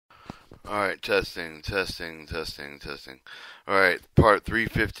Alright, testing. Alright, part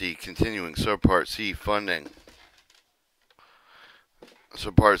 350, continuing, subpart C, funding.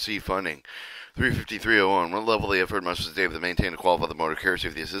 Subpart C, funding. 35301, what level of the effort must the state to maintain and qualify the motor carrier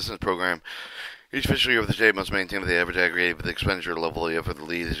safety assistance program? Each fiscal year of the state must maintain the average aggregate of the expenditure level for the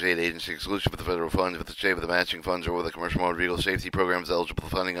lead state agency exclusive of the federal funds, with the state of the matching funds or with the commercial motor vehicle safety programs eligible for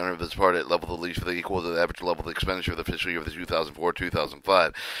funding under this part at level of the lease for the equal to the average level of the expenditure of the fiscal year of the 2004-2005.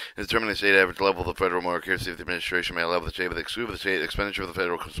 In determining the state average level, the Federal Motor Carrier Safety Administration may allow the state of the exclusive of the state expenditure of the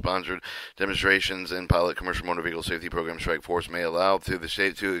federal sponsored demonstrations and pilot commercial motor vehicle safety program. Strike force may allow through the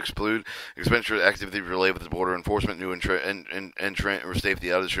state to exclude expenditure activity related with the border enforcement, new entrant or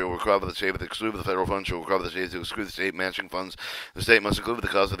safety audit shall recover the state of the exclusive of the federal funds shall recover the state to exclude the state matching funds. The state must include the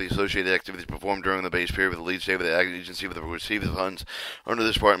cost of the associated activities performed during the base period with the lead state of the agency with the receive the funds. Under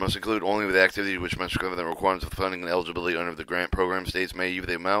this part must include only the activities which must cover the requirements of funding and eligibility under the grant program. States may use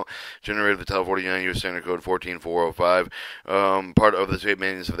the amount generated with the Title 49 U.S. Standard Code 14405. Part of the state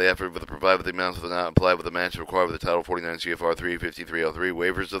maintenance of the effort with the provide with the amounts of the not applied with the match required with the Title 49 CFR 35303.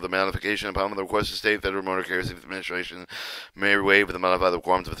 Waivers of the modification upon the request of state federal motor carrier safety administration may waive with the modify the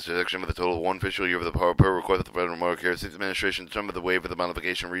requirements of the section with a total of one fiscal year of the power per request of the federal motor carrier safety administration. Determine the waiver of the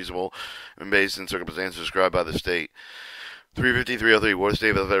modification reasonable and based in circumstances described by the state. 35303, what is the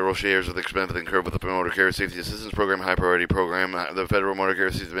state of the federal shares of the expense incurred with the Motor Carrier Safety Assistance Program, High Priority Program? The Federal Motor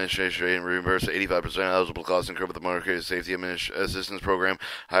Carrier Safety Administration reimbursed 85% eligible costs incurred with the Motor Carrier Safety Assistance Program,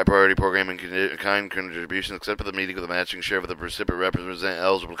 High Priority Program, and kind contributions, except for the meeting of the matching share of the recipient represent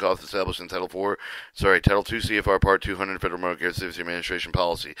eligible costs established in Title 2 CFR Part 200 Federal Motor Carrier Safety Administration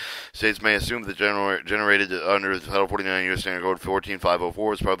Policy. States may assume that generated under the Title 49 U.S. Standard Code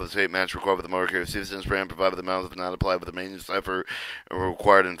 14504 as part of the state match required with the Motor Carrier Assistance Program, provided the amounts not applied with the maintenance effort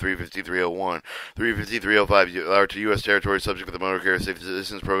required in 35301. 35305 are to U.S. territory subject to the Motor Carrier Safety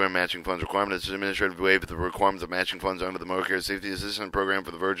Assistance Program matching funds requirement. It's administrative waive the requirements of matching funds under the Motor Carrier Safety Assistance Program for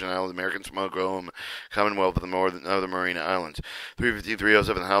the Virgin Islands, American Samoa, Commonwealth of the Northern Marine Islands.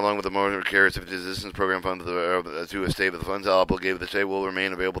 35307, how long will the Motor Carrier Safety Assistance Program fund to a state of the funds obligated the state will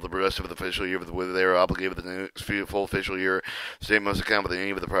remain available the rest of the fiscal year whether they are obligated with the new full fiscal year. The state must account for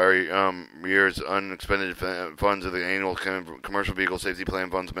any of the prior year's unexpended funds of the annual commercial vehicle safety plan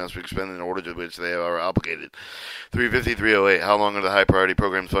funds must be expended in order to which they are obligated. 35308, how long are the high priority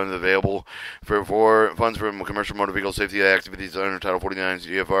programs funds available for funds for commercial motor vehicle safety activities under Title 49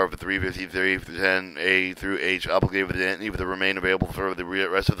 CFR for 35310A through H obligated with any of the remain available for the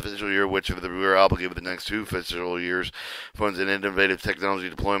rest of the fiscal year, which of the are obligated with the next two fiscal years funds in innovative technology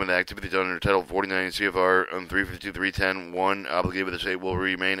deployment activities under Title 49 CFR 35310-1 obligated with the state will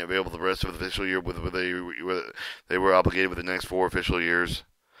remain available the rest of the fiscal year with they were obligated with the next four official years.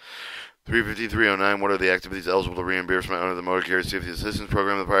 35309, what are the activities eligible to reimbursement under the Motor Carrier Safety Assistance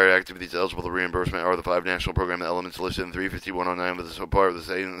Program? The prior activities eligible to reimbursement are the five national program elements listed in 35109 with the part of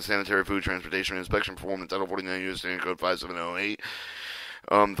the sanitary food transportation inspection performed in Title 49 U.S. Standard Code 5708.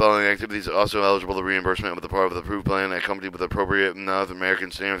 Following activities are also eligible to reimbursement with the part of the approved plan accompanied with appropriate North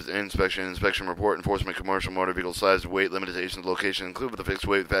American standards inspection report enforcement commercial motor vehicle size weight limitations location included with the fixed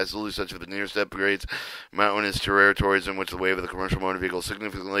weight facilities such as the near step grades mountainous territories in which the weight of the commercial motor vehicle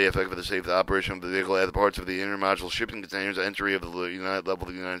significantly affect the safe operation of the vehicle at the parts of the intermodule shipping containers entry of the United level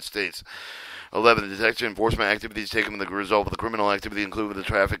of the United States. 11. The detection enforcement activities taken with the result of the criminal activity include the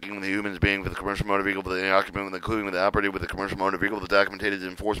trafficking of the humans being with the commercial motor vehicle with the occupant including with the operator with the commercial motor vehicle the documented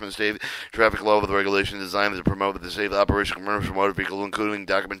enforcement state traffic law with the regulations designed to promote the safe operation of commercial motor vehicle including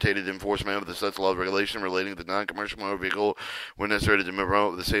documented enforcement of the such law regulation relating to the non-commercial motor vehicle when necessary to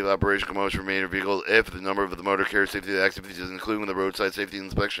promote the safe operation of motor motor vehicle if the number of the motor carrier safety activities including the roadside safety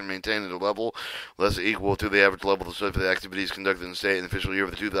inspection maintained at a level less equal to the average level of safety activities conducted in the state in the official year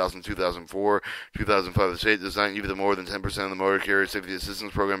of the 2000-2004 2005, the state does not even more than 10% of the Motor Carrier Safety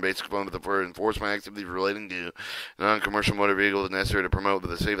Assistance Program basic fund for enforcement activities relating to non-commercial motor vehicles necessary to promote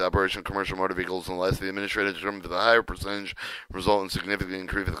the safe operation of commercial motor vehicles unless the administrator determines that a higher percentage result in significant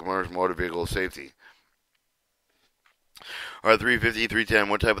increase in commercial motor vehicle safety. Are 350, 310,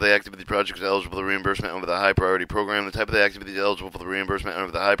 what type of the activity project is eligible for reimbursement under the high priority program? The type of the activity eligible for the reimbursement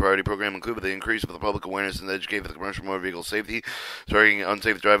under the high priority program include the increase of the public awareness and educate for the commercial motor vehicle safety, starting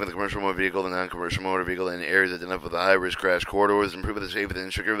unsafe driving the commercial motor vehicle and non-commercial motor vehicle in areas identified with the high-risk crash corridors, improve the safety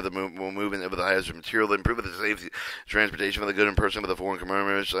and security of the movement of the hazardous material, improve the safety transportation of the good and person with the foreign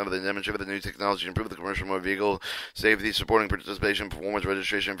commercial, the demonstrate the new technology, improve the commercial motor vehicle safety, supporting participation, performance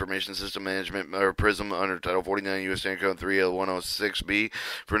registration information system management or PRISM under Title 49 U.S. Standard Code 3 Title 106B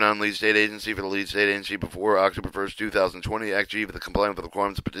for non-lead state agency for the lead state agency before October 1st, 2020. Act G for the compliant with the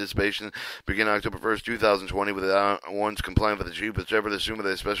requirements of participation begin October 1st, 2020 with once compliant with the G, whichever the assume that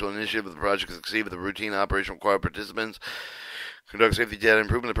a special initiative of the project succeed with the routine operation required participants. Conduct safety data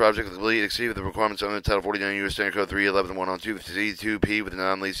improvement. The project will complete exceed the requirements under Title 49 U.S. Standard Code 311-102 with C2P with the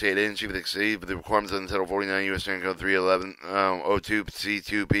non-lead state agency with exceed the requirements under Title 49 U.S. Standard Code 311-02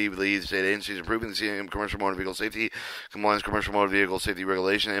 C2P with lead state agencies improving the commercial motor vehicle safety compliance, commercial motor vehicle safety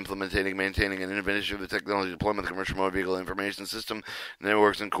regulation, implementing, maintaining, and innovation of the technology deployment of the commercial motor vehicle information system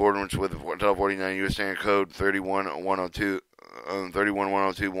networks in accordance with Title 49 U.S. Standard Code 31102.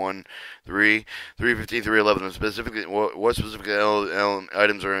 31102.1.3, 353.11. Specifically, what specific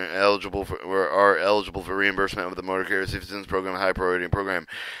items are eligible for reimbursement of the Motor Carrier Safety Assistance Program High Priority Program?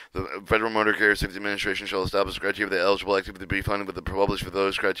 The Federal Motor Carrier Safety Administration shall establish criteria for the eligible activity to be funded with the published for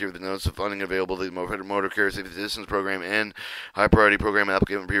those criteria the notice of funding available to the Motor Carrier Safety Assistance Program and High Priority Program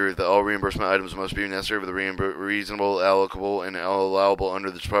applicant period. That all reimbursement items must be necessary for the reasonable, allocable, and allowable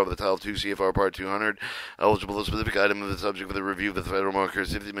under the part of the Title 2 CFR Part 200. Eligible the specific item of the subject for the review of the Federal Motor Carrier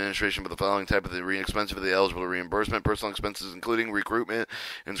Safety Administration for the following type of the expense for the eligible reimbursement: personal expenses including recruitment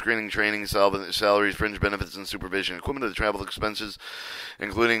and screening, training, salaries, fringe benefits, and supervision. Equipment of the travel expenses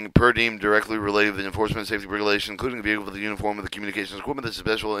including per diem directly related to the enforcement of safety regulation, including the vehicle with the uniform of the communications equipment, the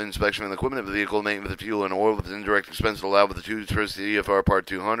special inspection and the equipment of the vehicle, maintenance with the fuel and oil with the indirect expenses allowed with the 2 CFR Part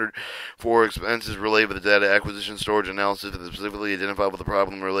 200. 4 expenses related with the data acquisition, storage, analysis that specifically identified with the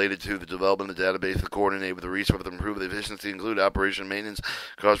problem related to the development of the database to coordinate with the resource to improve the efficiency, include operation maintenance,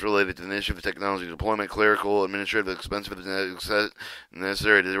 costs related to the initiative of technology deployment, clerical, administrative expense for the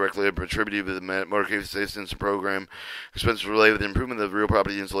necessary to directly attributed to the Motor Carrier Assistance Program, expenses related to the improvement of real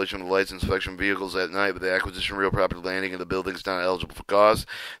property installation of the lights, inspection of vehicles at night with the acquisition of real property landing in the buildings not eligible for costs.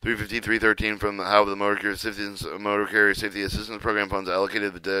 353.13 from how the Motor Carrier Safety Assistance Program funds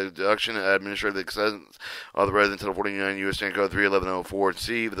allocated the deduction administrative expense authorized in Title 49 U.S. Standard Code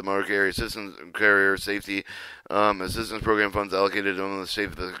 31104C with the Motor Carrier Safety Assistance Program funds allocated on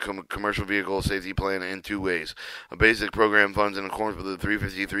the commercial vehicle safety plan in 2 ways. A basic program funds in accordance with the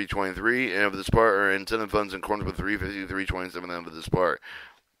 353.23 and of this part, or incentive funds in accordance with 353.27 of this part.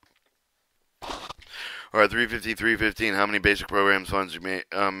 All right, 353.15. How many basic program funds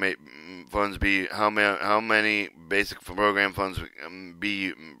funds be? How many basic program funds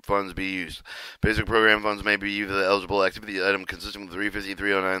be used? Basic program funds may be used for the eligible activity item consistent with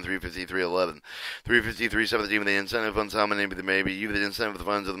 353.09, 353.11, 353.17 with the incentive funds. How many may be used? The incentive of the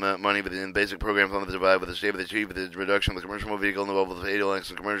funds of the money within basic program funds divided with the state of the chief with the reduction of the commercial motor vehicle involved with fatal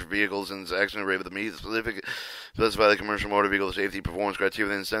accidents, commercial vehicles, and accident rate with the meet specific specify the commercial motor vehicle safety performance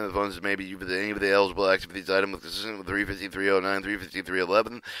criteria. The incentive funds may be used with any of the eligible activities item with consistent with 353.09,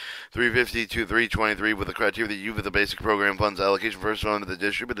 353.11, 352.323 with the criteria that you with the basic program funds allocation first on the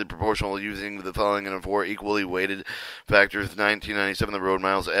distributed proportional using the following and 4 equally weighted factors: 1997 the road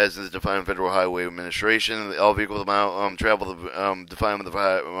miles as is defined Federal Highway Administration. All vehicle travel defined with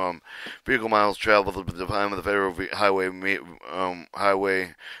the vehicle miles traveled defined with the Federal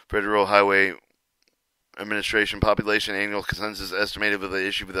Federal Highway Administration. Population annual consensus estimated with the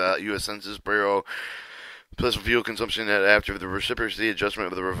issue of the U.S. Census Bureau. Special fuel consumption after the reciprocity adjustment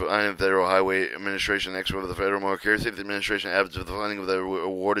of the refined Federal Highway Administration, next of the Federal Motor Carrier Safety Administration, average of the funding of the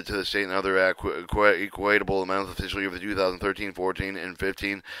awarded to the state and other equatable amounts of fiscal year of the 2013, 14, and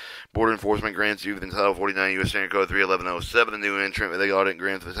 15. Border enforcement grants used in Title 49 U.S. Standard Code 31107. The new entrant with the audit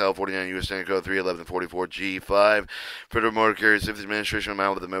grants for Title 49 U.S. Standard Code 31144 G5. Federal Motor Carrier Safety Administration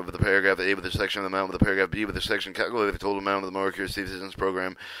amount with the paragraph A with the section amount with the paragraph B with the section calculated the total amount of the Motor Carrier Safety Assistance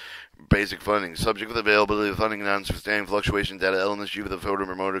Program. Basic funding. Subject with availability of funding non-sustaining fluctuation data elements due to the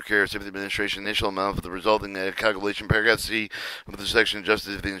Federal Motor Carrier Safety Administration initial amount for the resulting calculation. Paragraph C of the section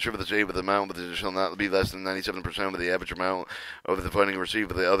adjusted if the insured with the state with the amount with shall not be less than 97% of the average amount of the funding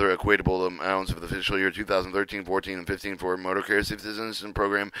received for the other equatable amounts of the fiscal year 2013, 14, and 15 for Motor Carrier Safety Assistance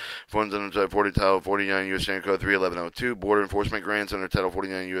Program funds under Title 49 U.S. Standard Code 31102. Border enforcement grants under Title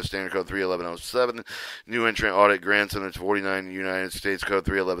 49 U.S. Standard Code 31107. New entrant audit grants under 49 United States Code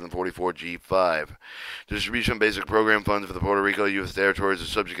 31144 G5. Distribution of basic program funds for the Puerto Rico U.S. territories is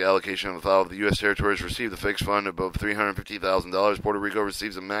subject to allocation of the file. The U.S. territories receive the fixed fund above $350,000. Puerto Rico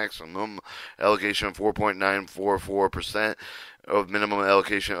receives a maximum allocation of 4.944% of minimum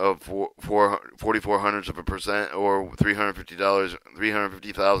allocation of 44 hundredths of a percent or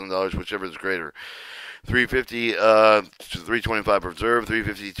 $350,000, whichever is greater. 350 to 325 reserve,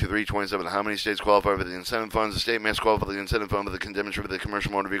 350 to 327. How many states qualify for the incentive funds? The state must qualify for the incentive fund that can demonstrate that the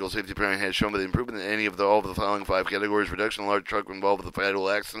commercial motor vehicle safety plan has shown that the improvement in any of all of the following five categories: reduction in large truck involved with a fatal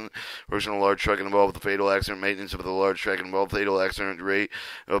accident, reduction in large truck involved with a fatal accident, maintenance of the large truck involved fatal accident rate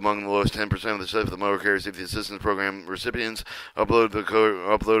among the lowest 10% of the motor carrier safety assistance program recipients. Upload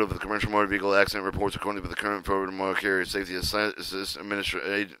of the commercial motor vehicle accident reports according to the current Federal Motor Carrier Safety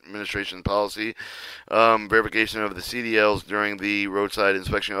Administration policy. Verification of the CDLs during the roadside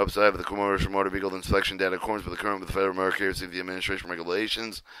inspection upside of the commercial motor vehicle inspection data according with the Federal Motor Carrier Safety Administration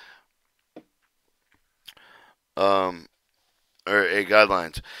regulations.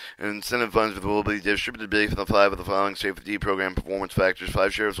 Guidelines. Incentive funds will be distributed based on 5 of the following safety program performance factors.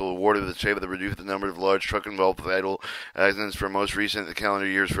 5 sheriffs will award the sheriff that reduce the number of large truck involved with fatal accidents for most recent calendar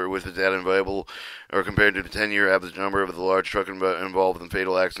years for with the data available or compared to the 10-year average number of the large truck involved in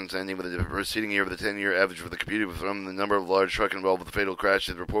fatal accidents ending with the preceding year of the 10-year average for the computed from the number of large truck involved with fatal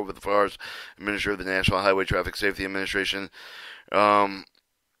crashes. Report with the FARS, Administrator of the National Highway Traffic Safety Administration.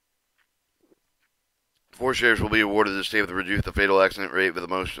 4 sheriffs will be awarded the state to reduce the fatal accident rate for the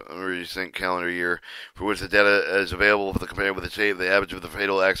most recent calendar year, for which the data is available for the compared with the state. The average of the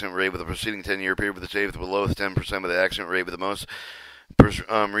fatal accident rate with the preceding 10-year period with the state below 10% of the accident rate with the most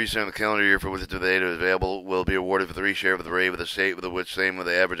recent calendar year for which the data is available will be awarded for 3 shares of the rate with the state with which same with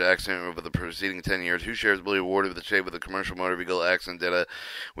the average accident over the preceding 10 years. 2 shares will be awarded with the state with the commercial motor vehicle accident data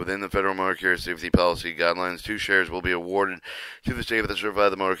within the Federal Motor Carrier Safety Policy guidelines. 2 shares will be awarded to the state with the certified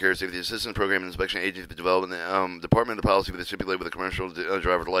the Motor Carrier Safety Assistance Program Inspection Agency for Development Department of the Policy with the stipulate with the commercial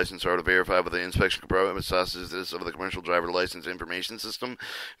driver license are to verify with the inspection processes of the commercial driver license information system,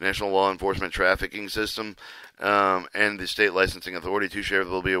 National Law Enforcement Trafficking System, and the state licensing authority. 2 shares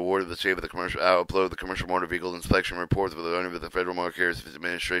will be awarded the state with the commercial upload the commercial motor vehicle inspection reports under the Federal Motor Carrier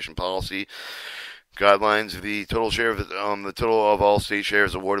Administration policy guidelines. The total share of the total of all state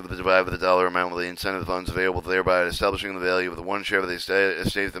shares awarded with the divided with the dollar amount with the incentive funds available, thereby establishing the value of the 1 share of the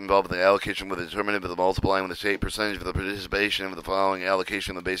state involved in the allocation with the determinative of the multiplying with the state percentage of the participation of the following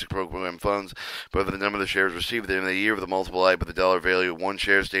allocation of the basic program funds, but for the number of the shares received in the year of the multiplied by the dollar value of 1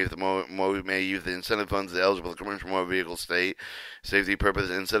 share. State the may use the incentive funds the eligible commercial motor vehicle state safety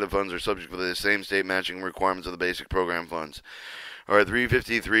purpose. Incentive funds are subject to the same state matching requirements of the basic program funds. All right,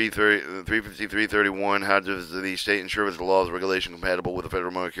 353.31. How does the state ensure that the laws and regulation compatible with the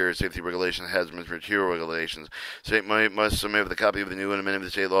Federal Motor Carrier Safety Regulation and hazardous material regulations? State must submit the copy of the new and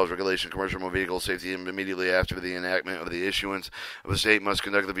amended state laws, regulation, commercial motor vehicle safety immediately after the enactment of the issuance of the state must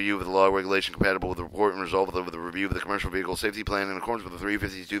conduct the review of the law regulation compatible with the report and result of the review of the commercial vehicle safety plan in accordance with the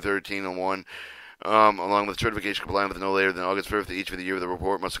 352.13.01. Along with certification compliant with no later than August 1st each of the year of the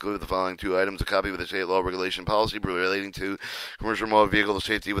report must include the following 2 items: a copy of the state law regulation policy relating to commercial motor vehicle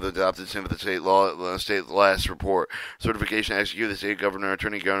safety with adopted with the state law state last report, certification executed the state governor,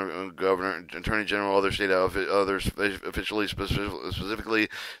 attorney general, other state others officially specifically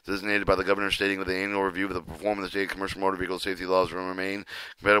designated by the governor, stating that the annual review of the performance of the state commercial motor vehicle safety laws will remain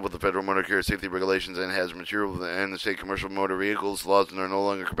compatible with the Federal Motor Carrier Safety Regulations and has material and the state commercial motor vehicles laws and are no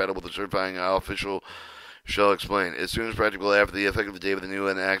longer compatible with the certifying official shall explain. As soon as practical after the effective date of the new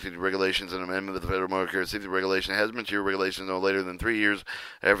enacted regulations and amendment of the Federal Motor Carrier Safety Regulation has material regulations no later than 3 years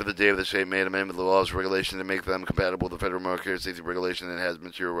after the date of the state made amendment of the laws and regulations to make them compatible with the Federal Motor Carrier Safety Regulation and has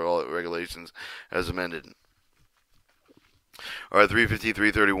material regulations as amended. All right,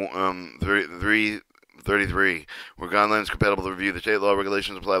 353.33. Where guidelines compatible to review the state law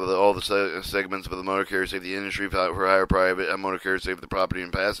regulations apply with all the segments of the motor carrier safety industry for hire private motor carrier safety the property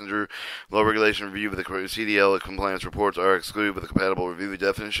and passenger. Law regulation review of the CDL compliance reports are excluded with the compatible review. The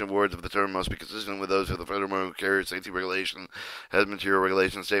definition of words of the term must be consistent with those of the Federal Motor Carrier Safety Regulation as material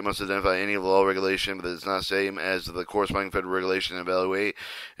regulation. State must identify any of the law regulation that is not same as the corresponding federal regulation and evaluate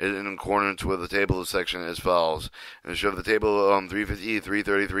it in accordance with the table of section as follows. And show the table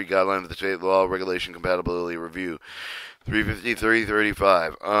 350.333 guidelines of the state law regulation compatibility review.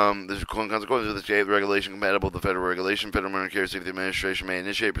 353.35. This consequences of the state regulation compatible with the federal regulation. Federal Motor Carrier Safety Administration may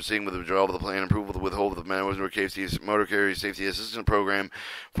initiate proceeding with the withdrawal of the plan approval to withhold the Motor Carrier Safety Assistance Program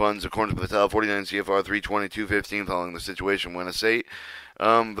funds according to the Title 49 CFR 322.15 following the situation when a state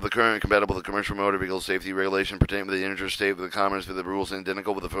for the current compatible with the commercial motor vehicle safety regulation pertaining to the interstate with the commerce for the rules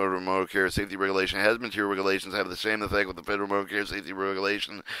identical with the Federal Motor Carrier Safety Regulation has material regulations have the same effect with the Federal Motor Carrier Safety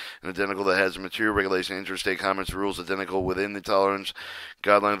Regulation and identical that has material regulation interstate commerce rules identical identical within the tolerance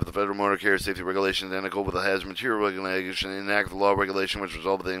guidelines of the Federal Motor Carrier Safety Regulation, identical with the hazard material regulation, and enact the law regulation which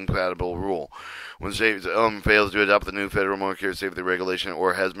resolve the incompatible rule. When state fails to adopt the new Federal Motor Carrier Safety Regulation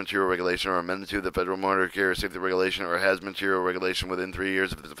or hazard material regulation or amendment to the Federal Motor Carrier Safety Regulation or hazard material regulation within 3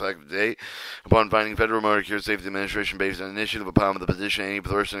 years of its effective date, upon finding Federal Motor Carrier Safety Administration based on initiative upon the position of any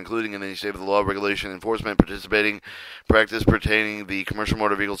person, including in any state of the law, regulation, enforcement, participating, practice pertaining the commercial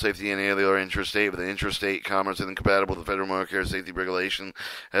motor vehicle safety and any other intrastate with the intrastate commerce and incompatible with the Federal Motor Carrier Safety Regulation,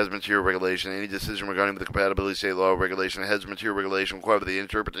 hazard material regulation, any decision regarding the compatibility of state law regulation, hazard material regulation required with the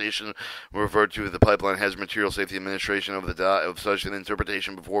interpretation referred to as the Pipeline Hazard Material Safety Administration of such an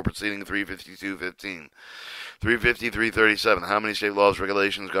interpretation before proceeding 352.15. 353.37. How many state laws,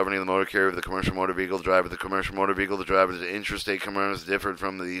 regulations governing the motor carrier of the commercial motor vehicle driver, the commercial motor vehicle the driver, the intrastate commerce differed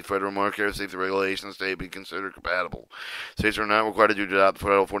from the Federal Motor Carrier Safety Regulations state be considered compatible. States are not required to adopt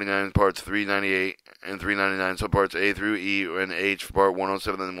Title 49 Parts 398 and 399, subparts A through E and H for Part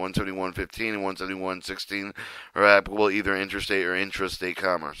 107 and 171.15 and 171.16 are applicable either interstate or intrastate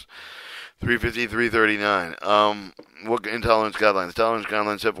commerce. 353.39. What intolerance guidelines? Tolerance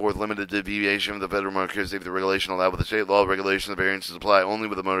guidelines set forth limited deviation of the Federal Motor Carrier Safety Regulation allowed with the state law regulation. The variances apply only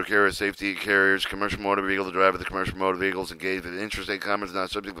with the motor carrier safety carriers, commercial motor vehicle, the driver of the commercial motor vehicles engaged in interstate commerce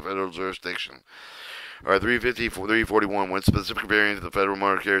not subject to federal jurisdiction. All right, 341. When specific variants of the Federal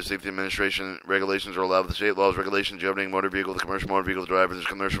Motor Carrier Safety Administration regulations are allowed, the state laws, regulations governing motor vehicle, the commercial motor vehicle drivers, the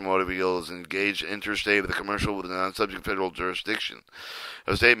commercial motor vehicles engaged interstate with the commercial with a non-subject federal jurisdiction.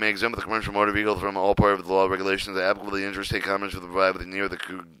 A state may exempt the commercial motor vehicle from all part of the law regulations applicable to the interstate commerce with the near the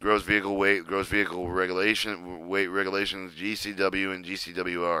gross vehicle weight, gross vehicle weight regulations, GCW and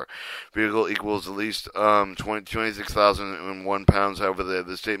GCWR. Vehicle equals at least 26,001 pounds. However,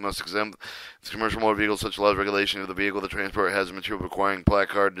 the state must exempt the commercial motor vehicle such laws regulation of the vehicle, the transport has a material requiring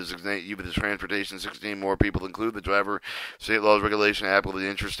placard to designate you with the transportation 16 more people include the driver. State laws regulation applicable to the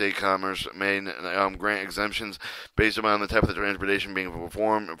interstate commerce may grant exemptions based upon the type of the transportation being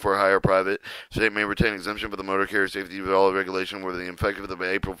performed for hire private. State may retain exemption for the motor carrier safety law regulation where the effective of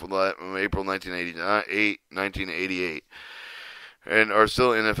April 1988 and are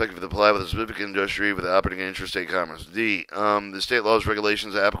still ineffective to apply with a specific industry with operating in interstate commerce. D. The state laws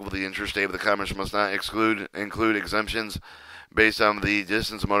regulations applicable to the interstate of the commerce must not include exemptions based on the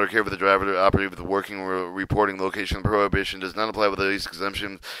distance of motor carrier for the driver to operate with the working or reporting location. Prohibition does not apply with these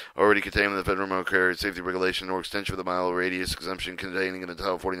exemptions already contained in the Federal Motor Carrier Safety Regulation or extension of the mile radius exemption containing in the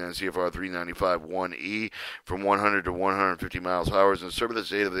Title 49 CFR 395.1E from 100 to 150 miles per hour. And serve the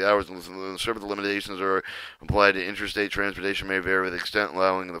state of the hours and serve the limitations are applied to interstate transportation may vary with the extent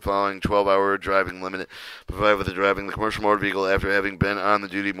allowing the following 12-hour driving limit provided with the driving the commercial motor vehicle after having been on the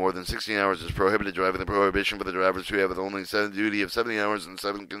duty more than 16 hours is prohibited. Driving the prohibition for the drivers who have only 7 duty of 70 hours in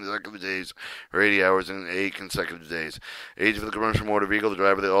 7 consecutive days or 80 hours in 8 consecutive days. Age of the commercial motor vehicle. The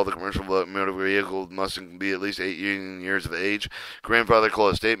driver of all the commercial motor vehicle must be at least 8 years of age. Grandfather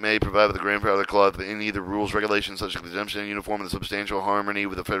clause. State may provide with the grandfather clause in either rules, regulations such as exemption, uniform, and substantial harmony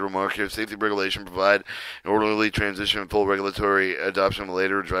with the Federal Motor Carrier Safety Regulation. Provide an orderly transition and full regulatory adoption of a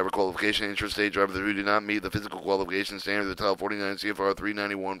later driver qualification. Interstate drivers who do not meet the physical qualification standard of the Title 49 CFR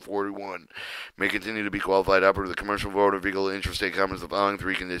 391.41 may continue to be qualified operator of the commercial motor vehicle interstate commerce. The following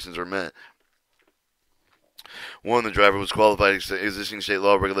 3 conditions are met. 1. The driver was qualified existing state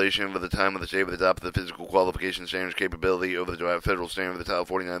law regulation at the time of the state would adopt the physical qualification standards capability over the federal standard of the Title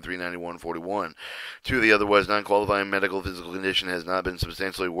 49 391.41. 2. The otherwise non-qualifying medical physical condition has not been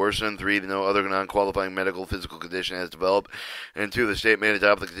substantially worsened. 3. No other non-qualifying medical physical condition has developed. And 2. The state may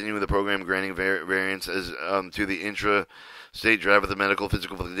adopt the continuing the program granting variance as to the state driver the medical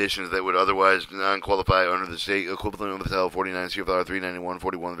physical conditions that would otherwise non-qualify under the state equivalent of the Title 49 CFR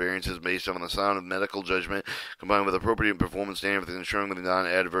 391.41 variances based on the sound of medical judgment combined with appropriate performance standards with ensuring that they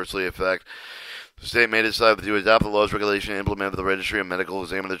non-adversely affect. The state may decide to adopt the laws, regulation, and implement the registry of medical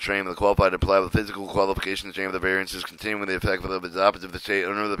examiner trained the qualified to apply with physical qualifications standard of the variances continuing with the effect of the adopted of the state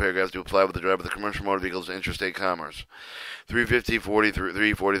under the paragraphs to apply with the driver of the commercial motor vehicles interstate commerce.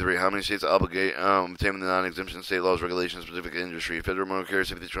 350.43. How many states obligate obtaining the non-exemption state laws, regulations specific to industry? Federal Motor Carrier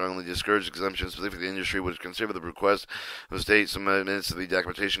Safety strongly discourage exemptions specific to industry, which consider the request of the state submits to the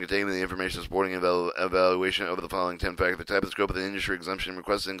documentation containing the information supporting evaluation of the following 10 factors. The type of scope of the industry exemption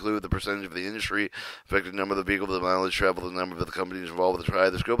requests include the percentage of the industry affected number of the vehicle, the mileage traveled, the number of the companies involved with the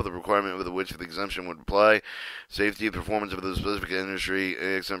trial, the scope of the requirement with which the exemption would apply, safety, performance of the specific industry,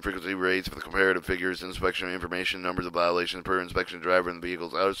 accident frequency rates for the comparative figures, inspection information, numbers of violations per inspection driver and the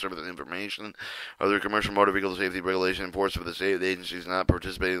vehicle's out of service information, other commercial motor vehicle safety regulation enforced for the state agencies not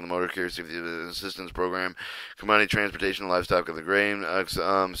participating in the Motor Carrier Safety Assistance Program, commodity transportation, livestock of the grain,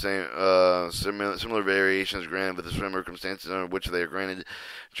 similar variations granted with the circumstances under which they are granted,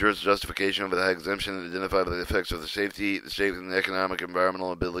 justification of the exemption, identify the effects of the safety, and the economic,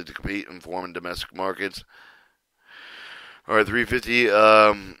 environmental ability to compete in foreign and domestic markets. All right, 350,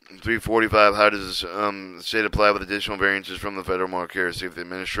 345. How does the state apply with additional variances from the Federal Motor Carrier Safety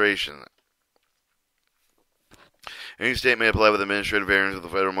Administration? Any state may apply with administrative variance with the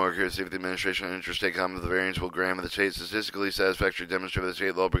Federal Motor Carrier Safety Administration and interstate common of the variance will grant with the state statistically satisfactory demonstrate the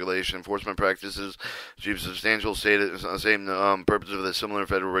state law regulation enforcement practices achieve substantial same purpose of the similar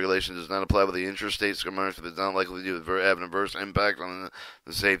federal regulation does not apply with the interstate commerce that is not likely to have an adverse impact on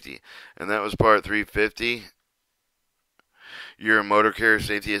the safety. And that was part 350. Your Motor Carrier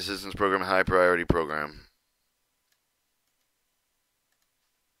Safety Assistance Program High Priority Program.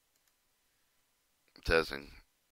 Testing.